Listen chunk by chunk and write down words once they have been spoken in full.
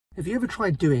Have you ever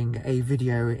tried doing a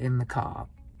video in the car?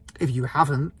 If you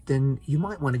haven't, then you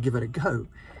might want to give it a go.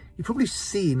 You've probably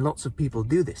seen lots of people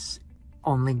do this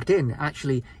on LinkedIn.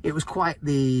 Actually, it was quite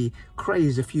the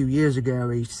craze a few years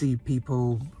ago. You see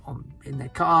people in their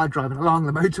car driving along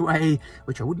the motorway,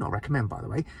 which I would not recommend, by the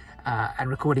way, and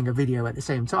recording a video at the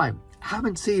same time. I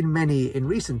haven't seen many in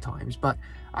recent times, but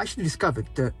I actually discovered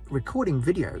that recording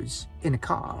videos in a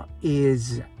car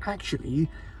is actually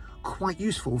quite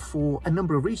useful for a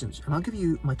number of reasons, and I'll give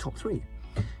you my top three.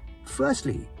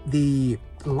 Firstly, the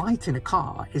light in a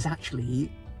car is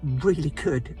actually really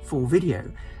good for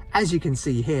video. As you can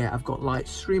see here, I've got light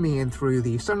streaming in through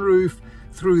the sunroof,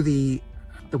 through the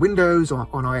windows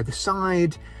on either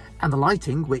side, and the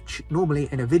lighting, which normally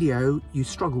in a video you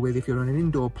struggle with if you're in an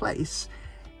indoor place,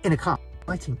 in a car,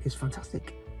 lighting is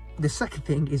fantastic. The second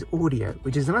thing is audio,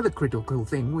 which is another critical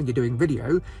thing when you're doing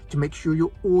video, to make sure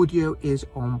your audio is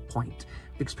on point,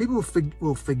 because people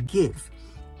will forgive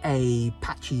a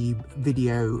patchy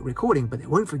video recording, but they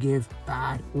won't forgive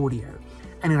bad audio.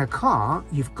 And in a car,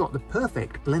 you've got the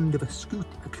perfect blend of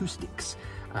acoustics.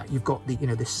 You've got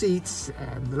the seats,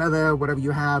 the leather, whatever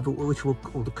you have, or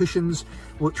the cushions,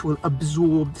 which will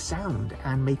absorb the sound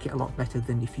and make it a lot better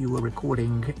than if you were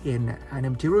recording in an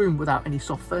empty room without any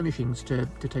soft furnishings to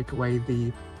take away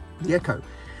the echo.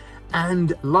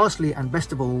 And lastly, and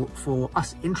best of all, for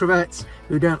us introverts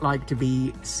who don't like to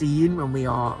be seen when we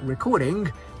are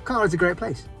recording, car is a great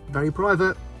place. Very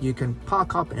private. You can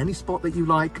park up in any spot that you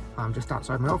like. I'm just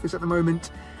outside my office at the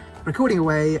moment, recording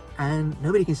away, and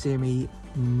nobody can see me,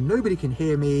 nobody can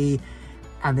hear me,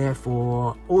 and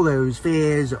therefore all those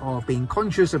fears of being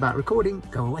conscious about recording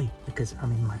go away because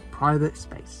I'm in my private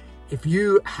space. If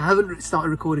you haven't started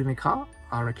recording in a car,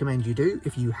 I recommend you do.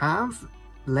 If you have,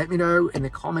 let me know in the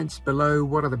comments below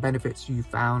what are the benefits you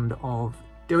found of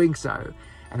doing so.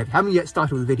 And if you haven't yet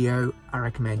started with video, I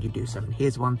recommend you do so. And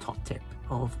here's one top tip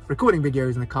of recording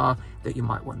videos in the car that you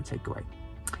might want to take away.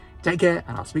 Take care,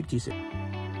 and I'll speak to you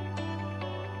soon.